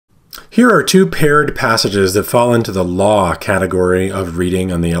Here are two paired passages that fall into the law category of reading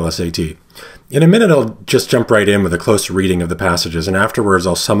on the LSAT. In a minute, I'll just jump right in with a close reading of the passages, and afterwards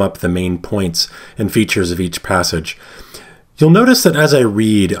I'll sum up the main points and features of each passage. You'll notice that as I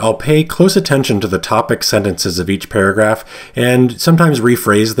read, I'll pay close attention to the topic sentences of each paragraph and sometimes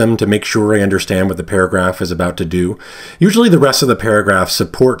rephrase them to make sure I understand what the paragraph is about to do. Usually the rest of the paragraph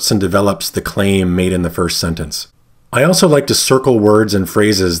supports and develops the claim made in the first sentence. I also like to circle words and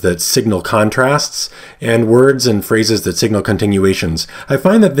phrases that signal contrasts and words and phrases that signal continuations. I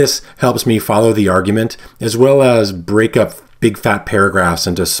find that this helps me follow the argument as well as break up big fat paragraphs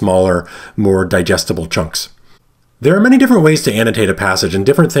into smaller, more digestible chunks. There are many different ways to annotate a passage, and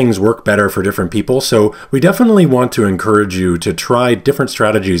different things work better for different people, so we definitely want to encourage you to try different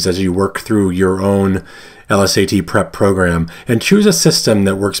strategies as you work through your own LSAT prep program and choose a system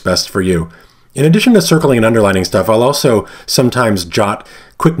that works best for you. In addition to circling and underlining stuff, I'll also sometimes jot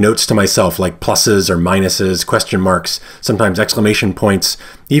quick notes to myself like pluses or minuses, question marks, sometimes exclamation points,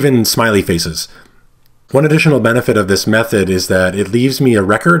 even smiley faces. One additional benefit of this method is that it leaves me a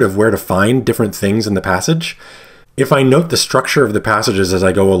record of where to find different things in the passage. If I note the structure of the passages as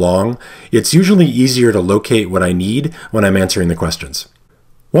I go along, it's usually easier to locate what I need when I'm answering the questions.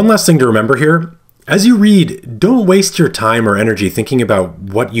 One last thing to remember here. As you read, don't waste your time or energy thinking about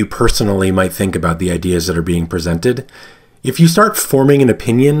what you personally might think about the ideas that are being presented. If you start forming an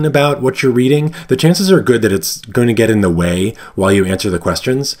opinion about what you're reading, the chances are good that it's going to get in the way while you answer the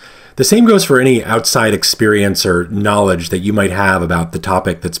questions. The same goes for any outside experience or knowledge that you might have about the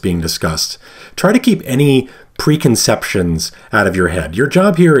topic that's being discussed. Try to keep any preconceptions out of your head. Your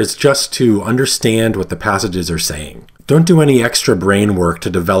job here is just to understand what the passages are saying. Don't do any extra brain work to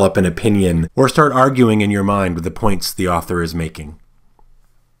develop an opinion or start arguing in your mind with the points the author is making.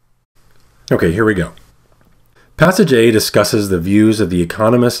 Okay, here we go. Passage A discusses the views of the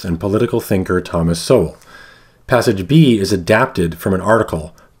economist and political thinker Thomas Sowell. Passage B is adapted from an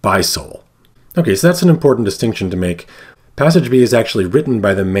article by Sowell. Okay, so that's an important distinction to make. Passage B is actually written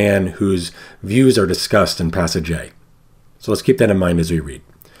by the man whose views are discussed in Passage A. So let's keep that in mind as we read.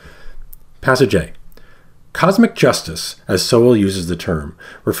 Passage A. Cosmic justice, as Sowell uses the term,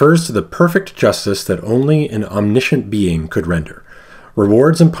 refers to the perfect justice that only an omniscient being could render.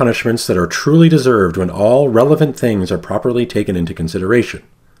 Rewards and punishments that are truly deserved when all relevant things are properly taken into consideration.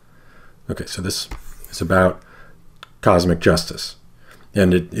 Okay, so this is about cosmic justice.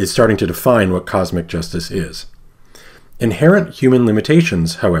 And it is starting to define what cosmic justice is. Inherent human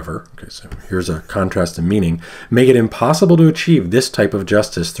limitations, however, okay, so here's a contrast in meaning, make it impossible to achieve this type of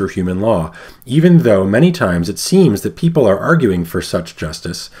justice through human law, even though many times it seems that people are arguing for such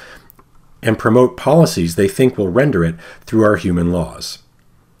justice and promote policies they think will render it through our human laws.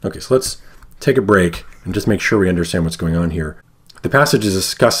 Okay, so let's take a break and just make sure we understand what's going on here. The passage is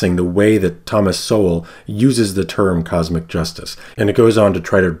discussing the way that Thomas Sowell uses the term cosmic justice, and it goes on to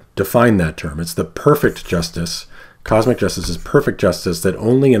try to define that term. It's the perfect justice. Cosmic justice is perfect justice that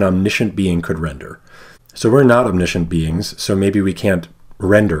only an omniscient being could render. So we're not omniscient beings, so maybe we can't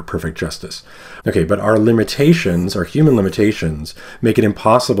render perfect justice. Okay, but our limitations, our human limitations, make it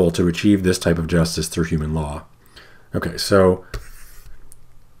impossible to achieve this type of justice through human law. Okay, so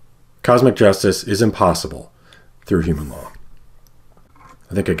cosmic justice is impossible through human law.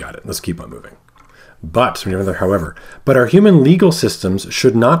 I think I got it. Let's keep on moving. But our human legal systems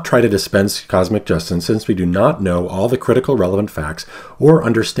should not try to dispense cosmic justice since we do not know all the critical relevant facts or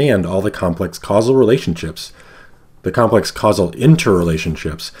understand all the complex causal relationships, the complex causal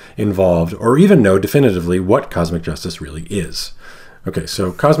interrelationships involved, or even know definitively what cosmic justice really is. Okay,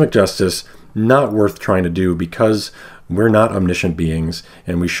 so cosmic justice, not worth trying to do because we're not omniscient beings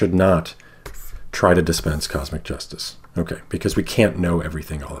and we should not try to dispense cosmic justice. Okay, because we can't know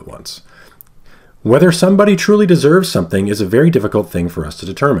everything all at once. Whether somebody truly deserves something is a very difficult thing for us to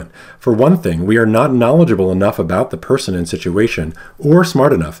determine. For one thing, we are not knowledgeable enough about the person and situation, or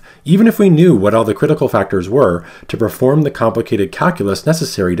smart enough, even if we knew what all the critical factors were, to perform the complicated calculus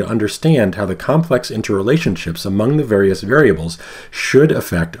necessary to understand how the complex interrelationships among the various variables should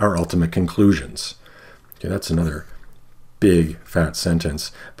affect our ultimate conclusions. Okay, that's another big, fat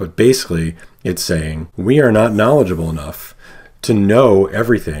sentence. But basically, it's saying we are not knowledgeable enough to know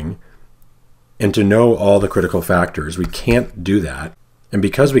everything and to know all the critical factors. We can't do that. And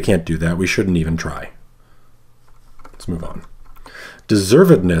because we can't do that, we shouldn't even try. Let's move on.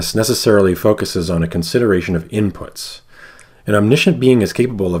 Deservedness necessarily focuses on a consideration of inputs. An omniscient being is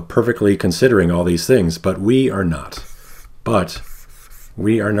capable of perfectly considering all these things, but we are not. But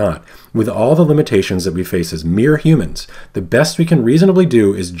We are not. With all the limitations that we face as mere humans, the best we can reasonably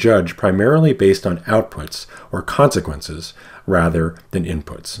do is judge primarily based on outputs or consequences rather than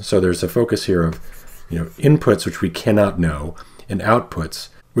inputs. So there's a focus here of, inputs which we cannot know and outputs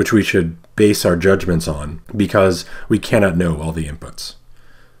which we should base our judgments on because we cannot know all the inputs.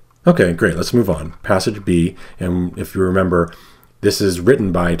 Okay, great. Let's move on. Passage B, and if you remember, this is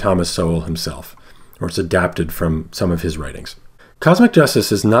written by Thomas Sowell himself, or it's adapted from some of his writings. Cosmic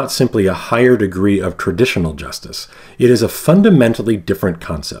justice is not simply a higher degree of traditional justice. It is a fundamentally different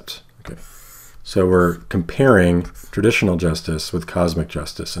concept. Okay. So we're comparing traditional justice with cosmic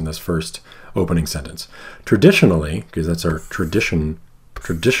justice in this first opening sentence. Traditionally, because that's our traditional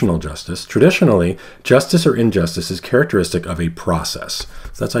justice, traditionally, justice or injustice is characteristic of a process.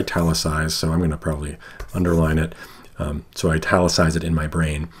 So that's italicized, so I'm going to probably underline it. So I italicize it in my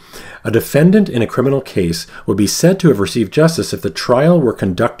brain. A defendant in a criminal case would be said to have received justice if the trial were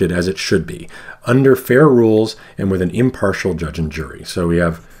conducted as it should be, under fair rules and with an impartial judge and jury. So we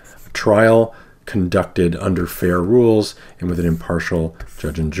have a trial conducted under fair rules and with an impartial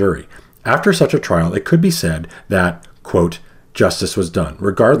judge and jury. After such a trial, it could be said that, quote, justice was done,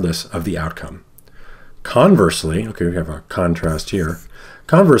 regardless of the outcome. Conversely, okay, we have a contrast here.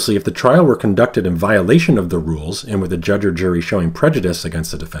 Conversely, if the trial were conducted in violation of the rules and with a judge or jury showing prejudice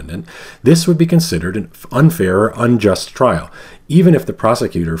against the defendant, this would be considered an unfair or unjust trial, even if the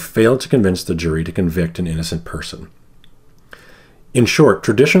prosecutor failed to convince the jury to convict an innocent person. In short,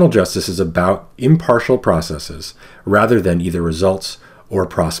 traditional justice is about impartial processes rather than either results or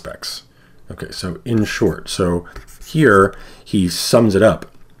prospects. Okay, so in short, so here he sums it up.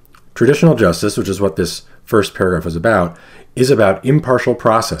 Traditional justice, which is what this first paragraph is about impartial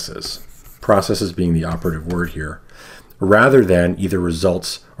processes, processes being the operative word here, rather than either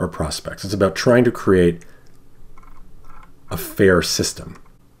results or prospects. It's about trying to create a fair system.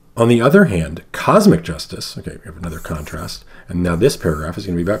 On the other hand, cosmic justice, okay, we have another contrast, and now this paragraph is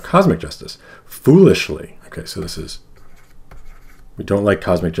going to be about cosmic justice. Foolishly, okay, so this is, we don't like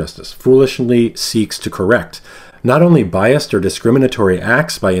cosmic justice, foolishly seeks to correct not only biased or discriminatory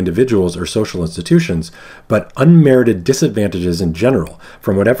acts by individuals or social institutions, but unmerited disadvantages in general,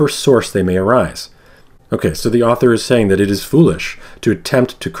 from whatever source they may arise. Okay, so the author is saying that it is foolish to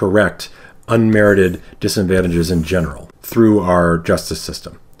attempt to correct unmerited disadvantages in general through our justice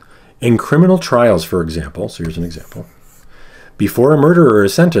system. In criminal trials, for example, so here's an example, before a murderer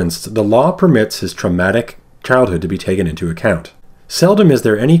is sentenced, the law permits his traumatic childhood to be taken into account. Seldom is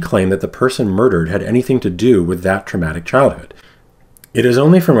there any claim that the person murdered had anything to do with that traumatic childhood. It is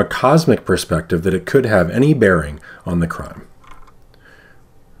only from a cosmic perspective that it could have any bearing on the crime.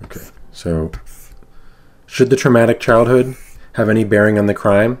 Okay, so should the traumatic childhood have any bearing on the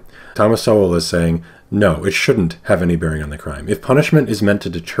crime? Thomas Sowell is saying, no, it shouldn't have any bearing on the crime. If punishment is meant to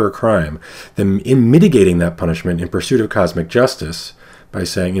deter crime, then in mitigating that punishment in pursuit of cosmic justice, by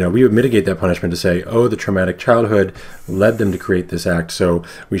saying, we would mitigate that punishment to say, oh, the traumatic childhood led them to create this act, so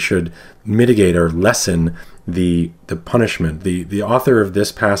we should mitigate or lessen the punishment. The author of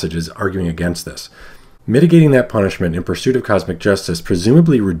this passage is arguing against this. Mitigating that punishment in pursuit of cosmic justice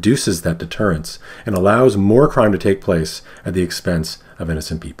presumably reduces that deterrence and allows more crime to take place at the expense of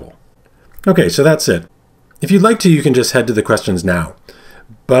innocent people. Okay, so that's it. If you'd like to, you can just head to the questions now.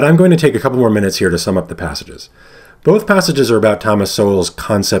 But I'm going to take a couple more minutes here to sum up the passages. Both passages are about Thomas Sowell's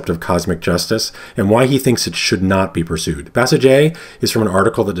concept of cosmic justice and why he thinks it should not be pursued. Passage A is from an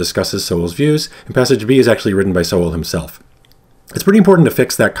article that discusses Sowell's views, and passage B is actually written by Sowell himself. It's pretty important to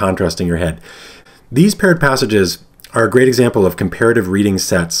fix that contrast in your head. These paired passages are a great example of comparative reading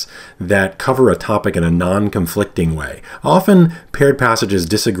sets that cover a topic in a non-conflicting way. Often, paired passages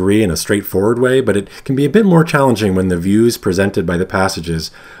disagree in a straightforward way, but it can be a bit more challenging when the views presented by the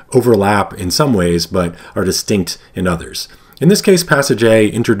passages overlap in some ways, but are distinct in others. In this case, passage A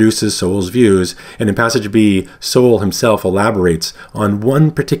introduces Sowell's views, and in passage B, Sowell himself elaborates on one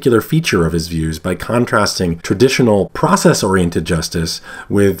particular feature of his views by contrasting traditional process-oriented justice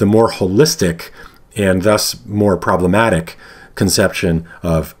with the more holistic and thus more problematic conception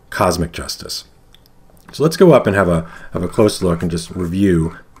of cosmic justice. So let's go up and have a close look and just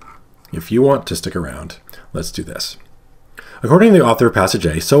review. If you want to stick around, let's do this. According to the author of passage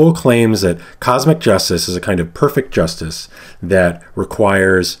A, Sowell claims that cosmic justice is a kind of perfect justice that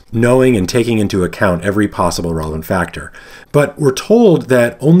requires knowing and taking into account every possible relevant factor. But we're told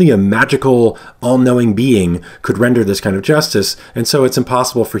that only a magical, all-knowing being could render this kind of justice, and so it's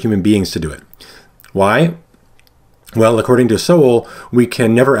impossible for human beings to do it. Why? Well, according to Sowell, we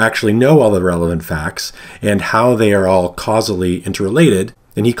can never actually know all the relevant facts and how they are all causally interrelated.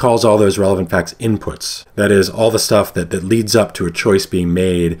 And he calls all those relevant facts inputs. That is, all the stuff that leads up to a choice being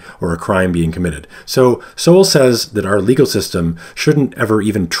made or a crime being committed. So Sowell says that our legal system shouldn't ever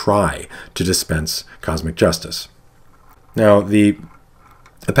even try to dispense cosmic justice. Now, the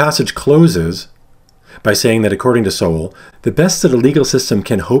passage closes by saying that according to Sowell, the best that a legal system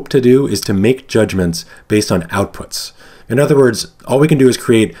can hope to do is to make judgments based on outputs. In other words, all we can do is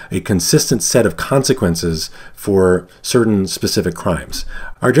create a consistent set of consequences for certain specific crimes.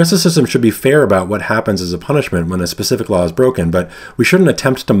 Our justice system should be fair about what happens as a punishment when a specific law is broken, but we shouldn't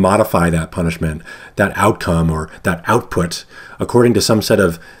attempt to modify that punishment, that outcome, or that output according to some set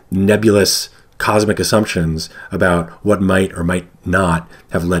of nebulous cosmic assumptions about what might or might not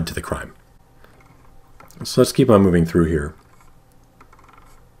have led to the crime. So let's keep on moving through here.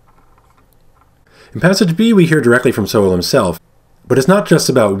 In passage B, we hear directly from Sowell himself, but it's not just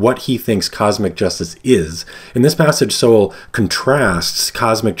about what he thinks cosmic justice is. In this passage, Sowell contrasts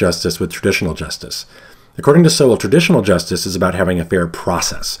cosmic justice with traditional justice. According to Sowell, traditional justice is about having a fair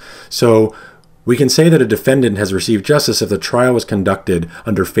process. So we can say that a defendant has received justice if the trial was conducted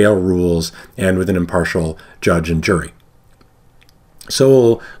under fair rules and with an impartial judge and jury.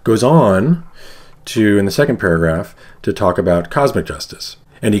 Sowell goes on to, in the second paragraph, to talk about cosmic justice.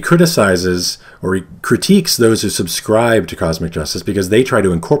 And he criticizes or he critiques those who subscribe to cosmic justice because they try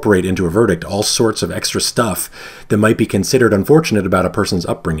to incorporate into a verdict all sorts of extra stuff that might be considered unfortunate about a person's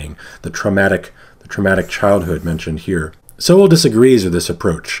upbringing, the traumatic childhood mentioned here. Sowell disagrees with this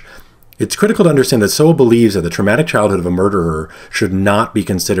approach. It's critical to understand that Sowell believes that the traumatic childhood of a murderer should not be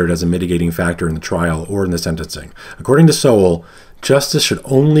considered as a mitigating factor in the trial or in the sentencing. According to Sowell, justice should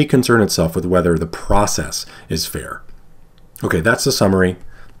only concern itself with whether the process is fair. Okay, that's the summary.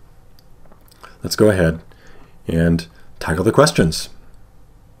 Let's go ahead and tackle the questions.